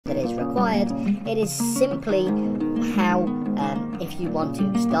required. It is simply how, if you want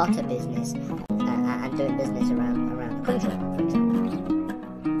to start a business and doing business around the country, for example.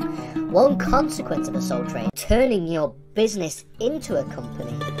 One consequence of a sole trader, turning your business into a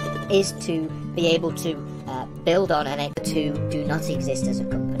company, is to be able to build on and to do not exist as a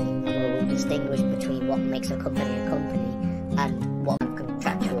company. And we will distinguish between what makes a company and what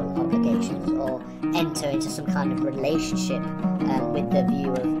contractual obligations, or enter into some kind of relationship with the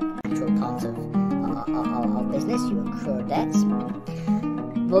view of actual part of business. You accrue debts.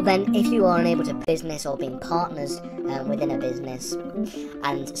 Well then, if you are unable to business or being partners within a business,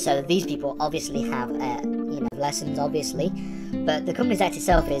 and so these people obviously have lessons, obviously, but the Companies Act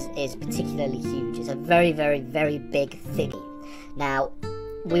itself is particularly huge. It's a very, very, very big thing. Now,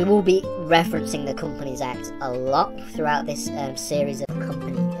 we will be referencing the Companies Act a lot throughout this series of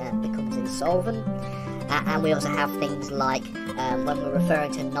company becomes insolvent, and we also have things like when we're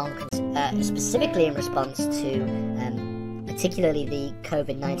referring to specifically in response to particularly the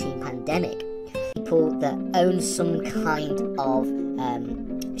COVID-19 pandemic, people that own some kind of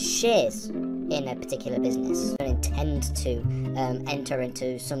shares in a particular business and intend to enter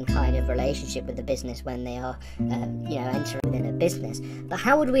into some kind of relationship with the business when they are entering within a business. But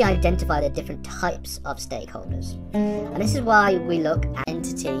how would we identify the different types of stakeholders? And this is why we look at an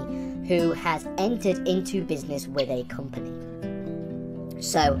entity who has entered into business with a company.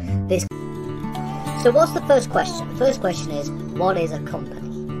 So what's the first question? The first question is, what is a company?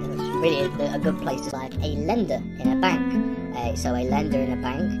 And it's really a good place to like a lender in a bank. So a lender in a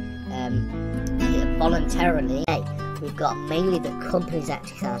bank, voluntarily, we've got mainly the Companies Act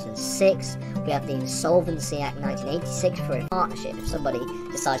 2006, we have the Insolvency Act 1986 for a partnership. If somebody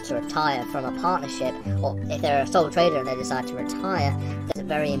decides to retire from a partnership, or if they're a sole trader and they decide to retire, that's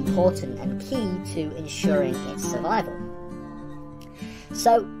very important and key to ensuring its survival.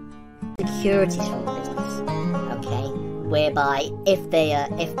 So, securities from the business, okay, whereby if they're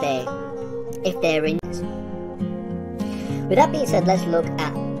in it. With that being said, let's look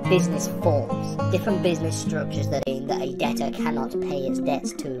at business forms, different business structures that a debtor cannot pay its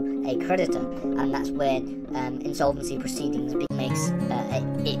debts to a creditor, and that's where insolvency proceedings makes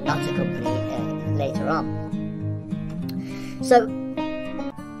it not a company later on. So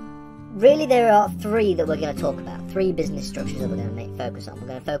really there are three that we're going to talk about, three business structures that we're going to focus on. We're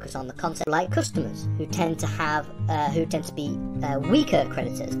going to focus on the concept like customers, who tend to be weaker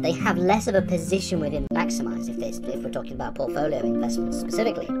creditors. They have less of a position within Maximize, if we're talking about portfolio investments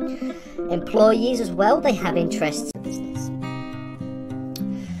specifically. Employees as well, they have interests in business.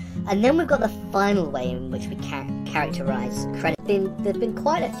 And then we've got the final way in which we can characterize credit. There've been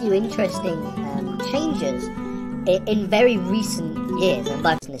quite a few interesting changes in very recent years, and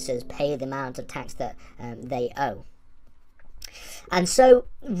businesses pay the amount of tax that they owe. And so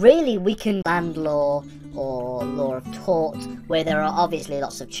really we can land law or law of tort, where there are obviously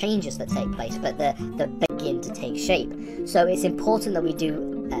lots of changes that take place, but they begin to take shape. So it's important that we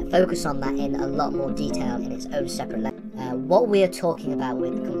do focus on that in a lot more detail in its own separate level. What we are talking about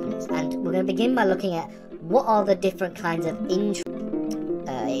with companies, and we're going to begin by looking at what are the different kinds of interest.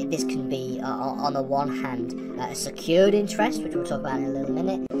 This can be, on the one hand, a secured interest, which we'll talk about in a little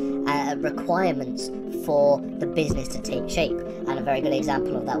minute, requirements for the business to take shape. And a very good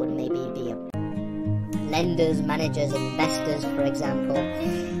example of that would maybe be lenders, managers, investors, for example.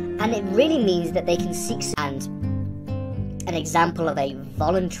 And it really means that they can seek, and an example of a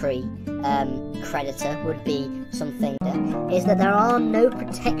voluntary creditor would be something that is that there are no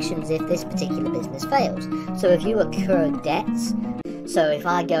protections if this particular business fails. So if you accrue debts, so if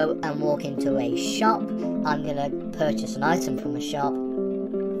I go and walk into a shop, I'm going to purchase an item from a shop,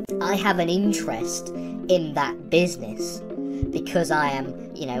 I have an interest in that business because I am,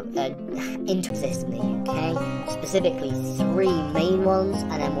 interested in the UK, specifically three main ones,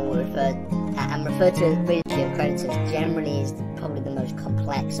 and then we'll refer to registry of creditors generally is probably the most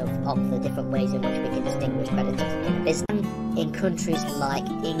complex of the different ways in which we can distinguish creditors in business. In countries like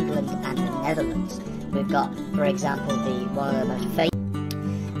England and the Netherlands, we've got, for example, one of the most famous.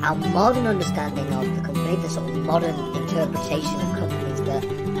 Our modern understanding of the company, the sort of modern interpretation of companies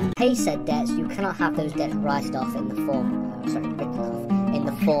that pay said debts, you cannot have those debts written off in the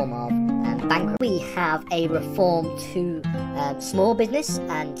form of bankruptcy. We have a reform to small business,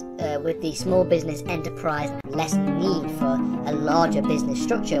 and with the small business enterprise, less need for a larger business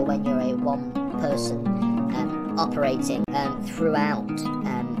structure when you're a one-person operating throughout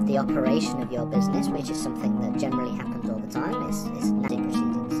the operation of your business, which is something that generally happens all the time. It's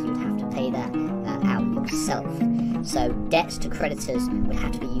proceedings. You'd have to pay that out himself. So debts to creditors would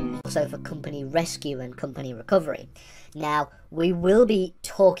have to be used also for company rescue and company recovery. Now, we will be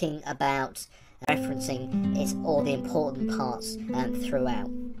talking about referencing all the important parts throughout.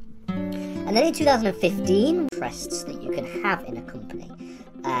 And then in 2015, interests that you can have in a company.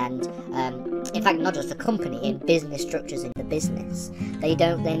 And in fact, not just a company, in business structures in the business.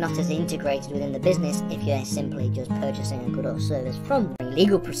 They're not as integrated within the business if you're simply just purchasing a good or service from them.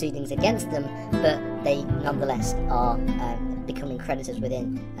 Legal proceedings against them, but they nonetheless are becoming creditors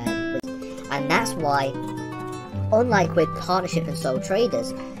within. And that's why, unlike with partnership and sole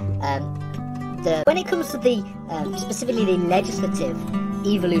traders, when it comes to the specifically the legislative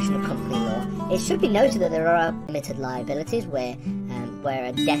evolution of company law, it should be noted that there are limited liabilities where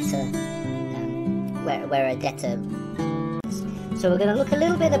a debtor So we're going to look a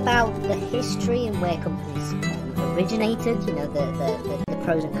little bit about the history and where companies originated, you know, the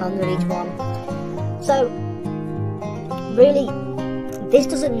pros and cons of each one. So really, this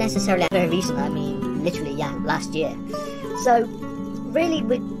doesn't necessarily happen very recently. I mean, literally, yeah, last year. So really,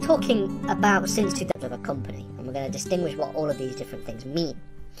 we're talking about since 2000 of a company, and we're going to distinguish what all of these different things mean.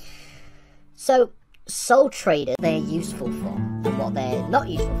 So sole traders, they're useful for, and what they're not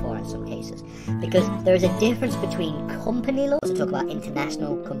useful for in some cases, because there is a difference between company law, to talk about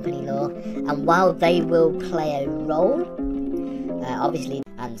international company law, and while they will play a role,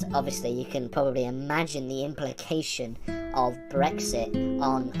 obviously you can probably imagine the implication of Brexit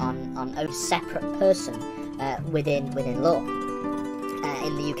on a separate person within law.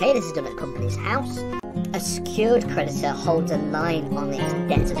 In the UK, this is done at Companies House. A secured creditor holds a line on its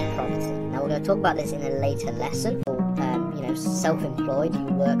debtor's property. Now, we're going to talk about this in a later lesson. You know, self-employed, you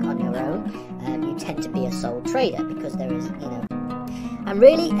work on your own, you tend to be a sole trader because there is, you know, and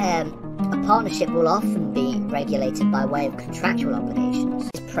really, a partnership will often be regulated by way of contractual obligations.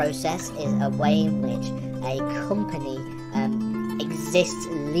 This process is a way in which a company exists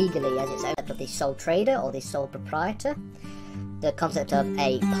legally as its own of the sole trader or the sole proprietor. The concept of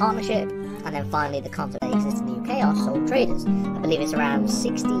a partnership, and then finally the concept that exists in the UK are sole traders. I believe it's around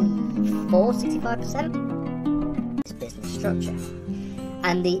 65% this business structure.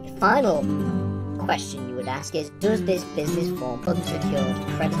 And the final question you would ask is, does this business form unsecured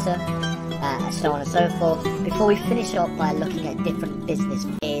creditor? So on and so forth. Before we finish up by looking at different business,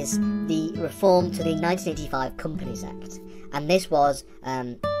 is the reform to the 1985 Companies Act. And this was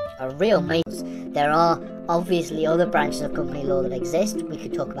a real major. There are obviously other branches of company law that exist. We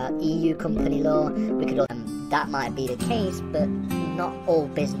could talk about EU company law. We could that might be the case, but not all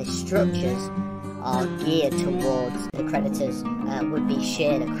business structures are geared towards the creditors would be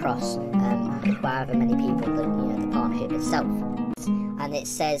shared across however many people that, you know, the partnership itself. And it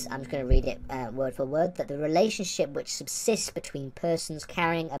says, I'm just going to read it word for word, that the relationship which subsists between persons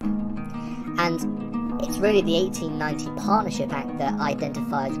carrying a... And it's really the 1890 Partnership Act that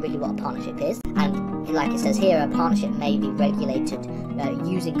identifies really what a partnership is. And like it says here, a partnership may be regulated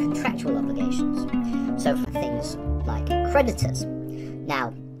using contractual obligations. So for things like creditors.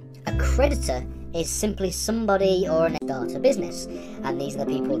 Now, a creditor is simply somebody or an start a business. And these are the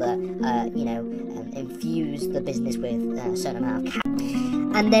people that, you know, infuse the business with a certain amount of cash.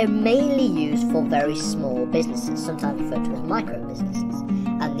 And they're mainly used for very small businesses, sometimes referred to as micro businesses.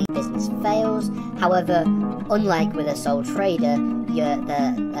 And the business fails. However, unlike with a sole trader,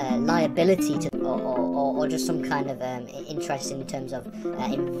 the liability to or just some kind of interest in terms of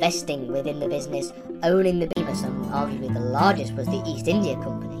investing within the business, owning the business, and arguably the largest was the East India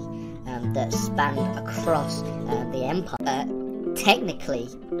Company that spanned across the empire. Technically,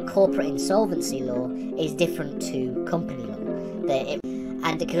 corporate insolvency law is different to company law.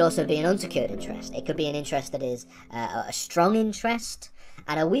 And it could also be an unsecured interest. It could be an interest that is a strong interest,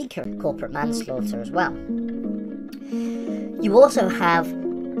 and a weaker corporate manslaughter as well. You also have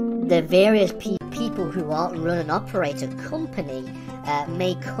the various people who run and operate a company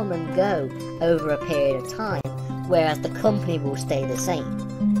may come and go over a period of time, whereas the company will stay the same.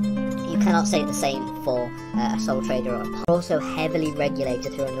 You cannot say the same for a sole trader or a partner. Also heavily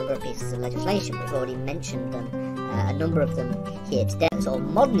regulated through a number of pieces of legislation. We've already mentioned them, a number of them here today. Sort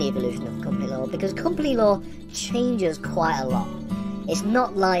of modern evolution of company law, because company law changes quite a lot. It's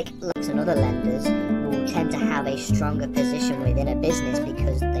not like loans and other lenders will tend to have a stronger position within a business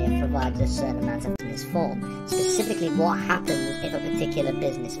because they have provided a certain amount of business form. Specifically, what happens if a particular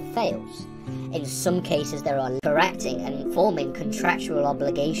business fails? In some cases, there are correcting and forming contractual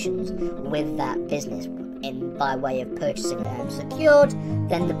obligations with that business by way of purchasing secured.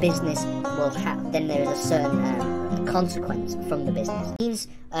 Then the business will have. Then there is a certain consequence from the business. It means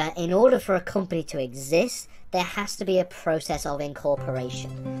in order for a company to exist, there has to be a process of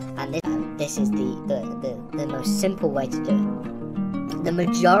incorporation, and this is the most simple way to do it. The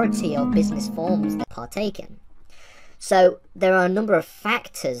majority of business forms that partake in. So there are a number of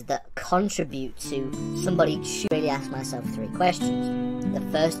factors that contribute to somebody really ask myself 3 questions.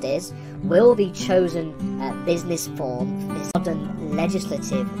 The first is, will the chosen business form is modern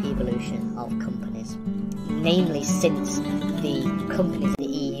legislative evolution of companies? Namely, since the companies, the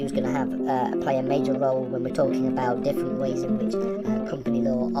EU is going to have play a major role when we're talking about different ways in which company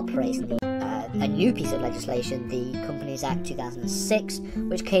law operates in the a new piece of legislation, the Companies Act 2006,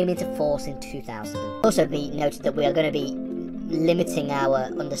 which came into force in 2000. Also be noted that we are going to be limiting our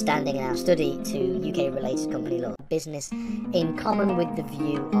understanding and our study to UK related company law. Business in common with the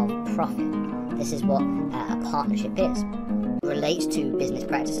view of profit. This is what a partnership is. It relates to business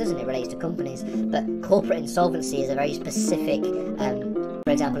practices and it relates to companies, but corporate insolvency is a very specific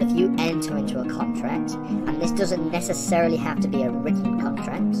for example, if you enter into a contract, and this doesn't necessarily have to be a written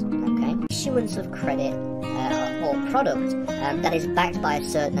contract, okay? Issuance of credit or product that is backed by a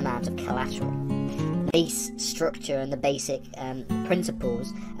certain amount of collateral. The base structure and the basic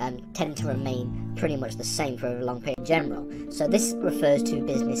principles tend to remain pretty much the same for a long period in general. So this refers to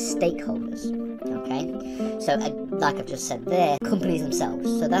business stakeholders, okay? So like I've just said there, companies themselves.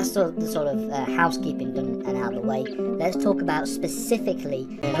 So that's the sort of housekeeping done and out of the way. Let's talk about specifically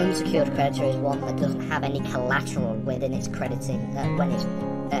an unsecured creditor is one that doesn't have any collateral within its crediting when it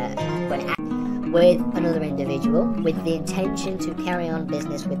with another individual with the intention to carry on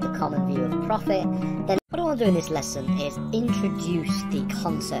business with the common view of profit. Then what I want to do in this lesson is introduce the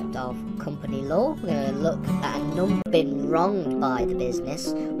concept of company law. We're going to look at a number been wronged by the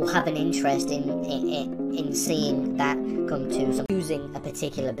business. We'll have an interest in seeing that come to some using a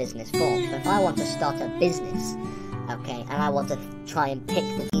particular business form. So if I want to start a business, okay, and I want to try and pick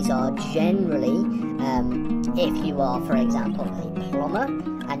these are generally, if you are, for example, a plumber,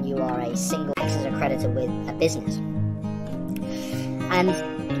 and you are a single as a creditor with a business.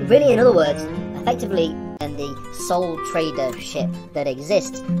 And really, in other words, effectively, then the sole tradership that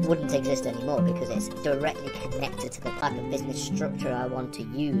exists wouldn't exist anymore because it's directly connected to the type of business structure I want to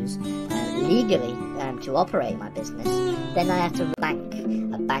use legally to operate my business. Then I have to bank.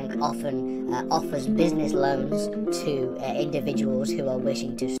 A bank often offers business loans to individuals who are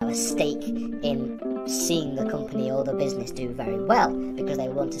wishing to have a stake in seeing the company or the business do very well because they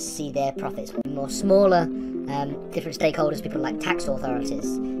want to see their profits more smaller. Different stakeholders, people like tax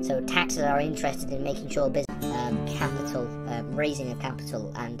authorities. So taxes are interested in making sure business capital, raising of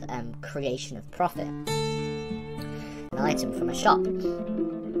capital and creation of profit. An item from a shop.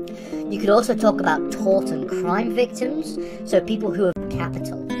 You could also talk about tort and crime victims, so people who have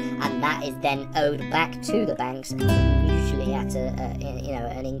capital, and that is then owed back to the banks, usually at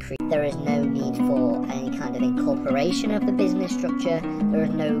an increase. There is no need for any kind of incorporation of the business structure. There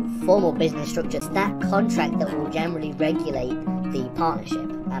is no formal business structure. It's that contract that will generally regulate the partnership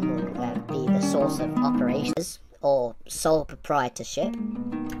and will be the source of operations or sole proprietorship.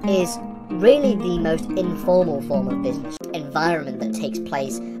 Is really the most informal form of business environment that takes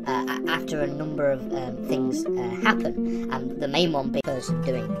place after a number of things happen, and the main one being the person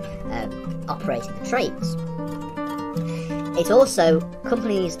doing operating the trades. It's also,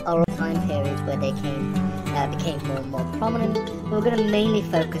 companies are time periods where they became more and more prominent. We're going to mainly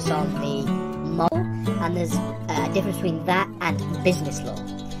focus on the model, and there's a difference between that and business law,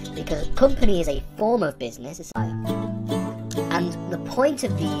 because a company is a form of business, and the point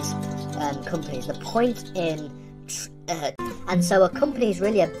of these companies, the point in and so a company is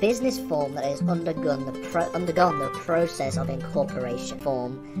really a business form that has undergone the process of incorporation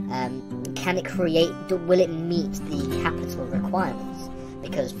form. Can it create, will it meet the capital requirements?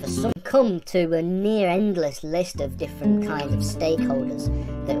 Because for some, come to a near endless list of different kinds of stakeholders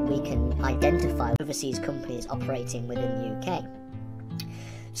that we can identify overseas companies operating within the UK.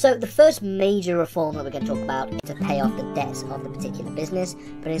 So the first major reform that we're going to talk about is to pay off the debts of the particular business,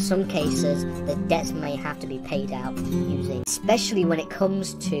 but in some cases the debts may have to be paid out using, especially when it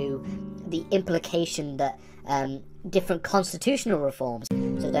comes to the implication that different constitutional reforms,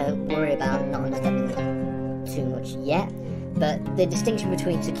 so don't worry about not understanding them too much yet, but the distinction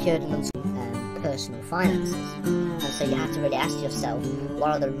between secured and unsecured personal finances. And so you have to really ask yourself, what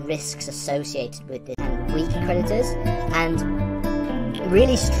are the risks associated with this? And weak creditors and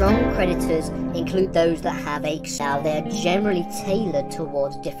really strong creditors include those that have now they're generally tailored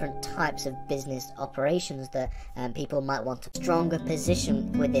towards different types of business operations that people might want a stronger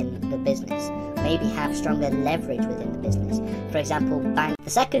position within the business, maybe have stronger leverage within the business. For example, bank. The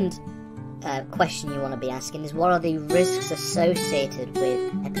second question you want to be asking is, what are the risks associated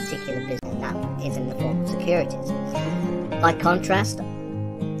with a particular business? And that is in the form of securities. By contrast,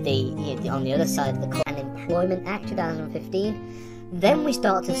 on the other side of the Employment Act 2015, then we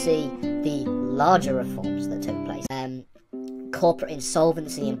start to see the larger reforms that took place. Corporate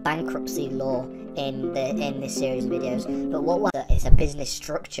insolvency and bankruptcy law in this series of videos. But what was it? It's a business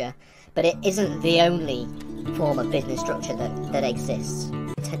structure, but it isn't the only form of business structure that exists.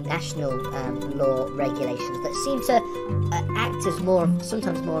 International law regulations that seem to act as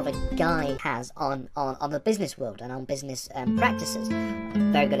sometimes more of a guide has on the business world and on business practices.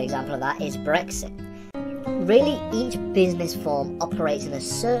 A very good example of that is Brexit. Really, each business form operates in a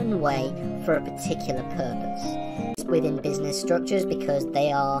certain way for a particular purpose within business structures, because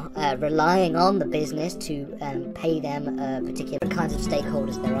they are relying on the business to pay them particular kinds of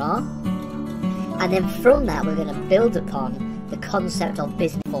stakeholders there are. And then from that, we're going to build upon the concept of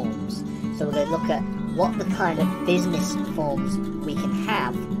business forms. So we're going to look at what the kind of business forms we can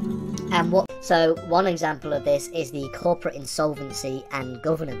have and what. So one example of this is the Corporate Insolvency and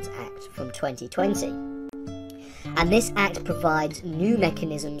Governance Act from 2020. And this act provides new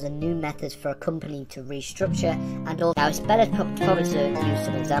mechanisms and new methods for a company to restructure and all. Now it's better probably to use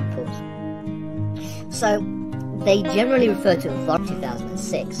some examples. So they generally refer to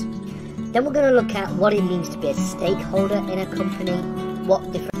 2006. Then we're going to look at what it means to be a stakeholder in a company, what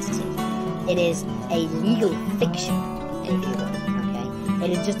difference it is. It is a legal fiction, if you will, okay?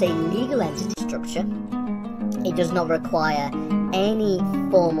 It is just a legal entity structure. It does not require any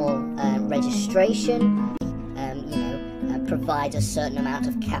formal registration. Provides a certain amount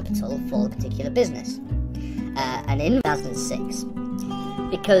of capital for the particular business. And in 2006,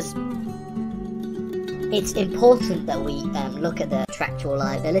 because it's important that we look at the contractual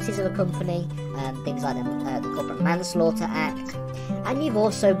liabilities of a company, things like the Corporate Manslaughter Act, and you've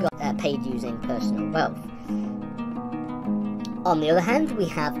also got paid using personal wealth. On the other hand, we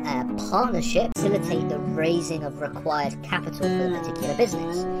have a partnership to facilitate the raising of required capital for the particular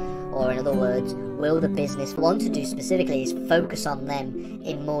business. Or in other words, will the business want to do specifically is focus on them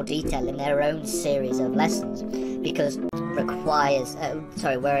in more detail in their own series of lessons, because requires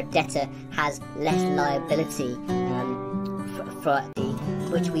where a debtor has less liability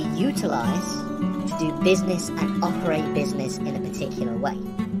which we utilize to do business and operate business in a particular way.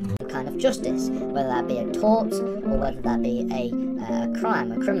 Kind of justice, whether that be a tort or whether that be a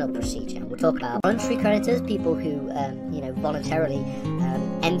crime, a criminal procedure. We'll talk about voluntary creditors, people who voluntarily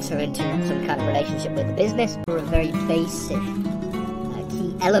enter into some kind of relationship with the business. For a very basic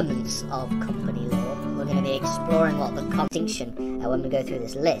key elements of company law, we're going to be exploring what the distinction when we go through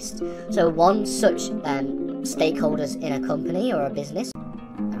this list. So one such stakeholders in a company or a business.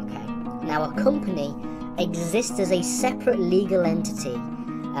 Okay, now a company exists as a separate legal entity.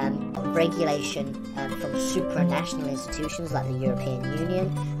 Regulation from supranational institutions like the European Union,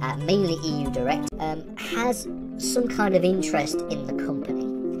 mainly EU direct, has some kind of interest in the company.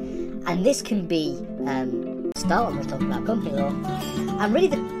 And this can be, start when we're talking about company law, and really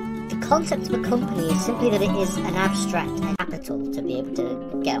the concept of a company is simply that it is an abstract capital to be able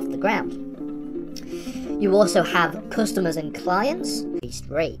to get off the ground. You also have customers and clients, increased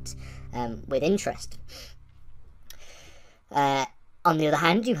rate, with interest. On the other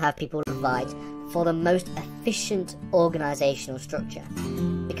hand, you have people who provide for the most efficient organisational structure,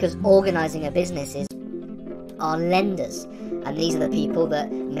 because organising a business are lenders, and these are the people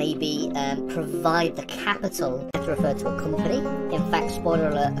that maybe provide the capital to refer to a company. In fact, spoiler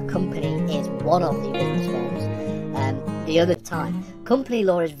alert, a company is one of the business forms. The other time, company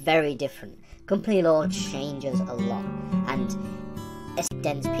law is very different. Company law changes a lot, and it's a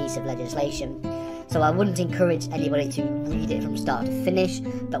dense piece of legislation. So I wouldn't encourage anybody to read it from start to finish,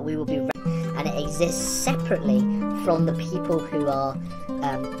 but we will be and it exists separately from the people who are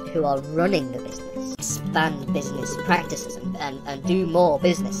running the business, expand business practices and do more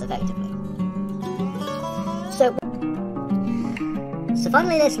business effectively. So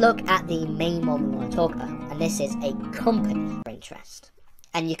finally, let's look at the main one we want to talk about, and this is a company interest.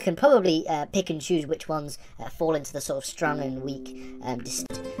 And you can probably pick and choose which ones fall into the sort of strong and weak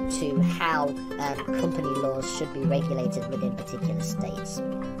to how company laws should be regulated within particular states.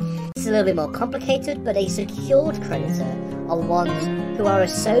 It's a little bit more complicated, but a secured creditor are ones who are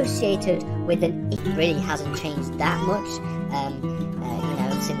associated with it really hasn't changed that much,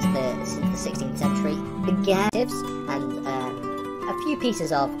 since the 16th century. Began and a few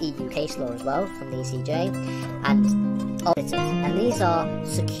pieces of EU case law as well from the ECJ, and auditors, and these are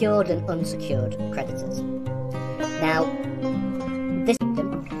secured and unsecured creditors. Now, this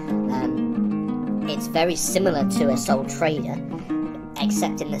it's very similar to a sole trader,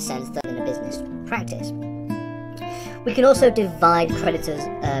 except in the sense that in a business practice. We can also divide creditors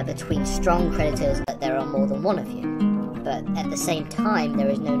between strong creditors, that there are more than one of you. but at the same time there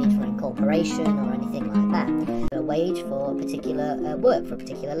is no need for incorporation or anything like that. A wage for particular work, for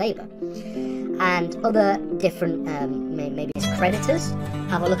particular labour. And other different, maybe it's creditors.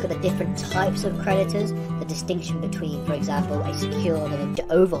 Have a look at the different types of creditors, the distinction between, for example, a secured and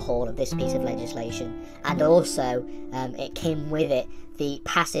an overhaul of this piece of legislation, and also it came with it the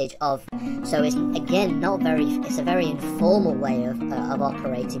passage of, so it's again not very, it's a very informal way of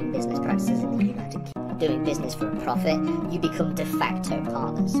operating business practices in the United Kingdom. Doing business for a profit, you become de facto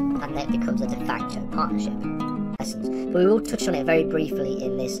partners, and then it becomes a de facto partnership. But we will touch on it very briefly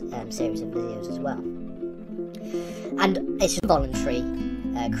in this series of videos as well. And it's voluntary.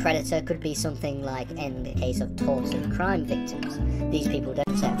 Creditor could be something like in the case of tort and crime victims. These people don't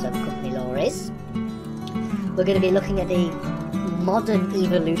accept what company law is. We're going to be looking at the modern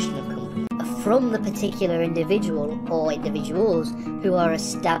evolution of company from the particular individual or individuals who are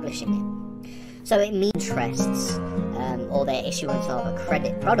establishing it. So it means interests or their issuance of a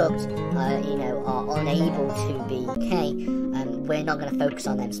credit product, are unable to be okay. We're not going to focus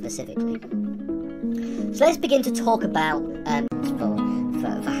on them specifically. So let's begin to talk about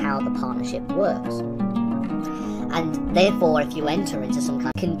for how the partnership works. And therefore, if you enter into some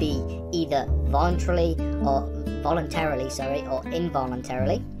kind, can be either voluntarily or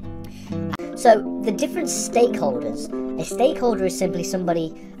involuntarily. So the different stakeholders. A stakeholder is simply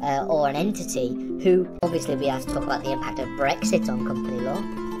somebody or an entity who, obviously we have to talk about the impact of Brexit on company law.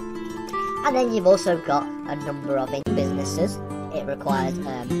 And then you've also got a number of businesses. It requires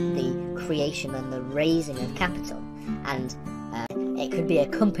the creation and the raising of capital. And it could be a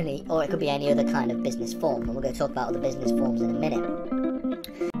company or it could be any other kind of business form. And we're going to talk about other business forms in a minute.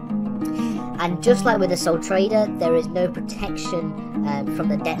 And just like with a sole trader, there is no protection from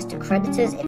the debts to creditors if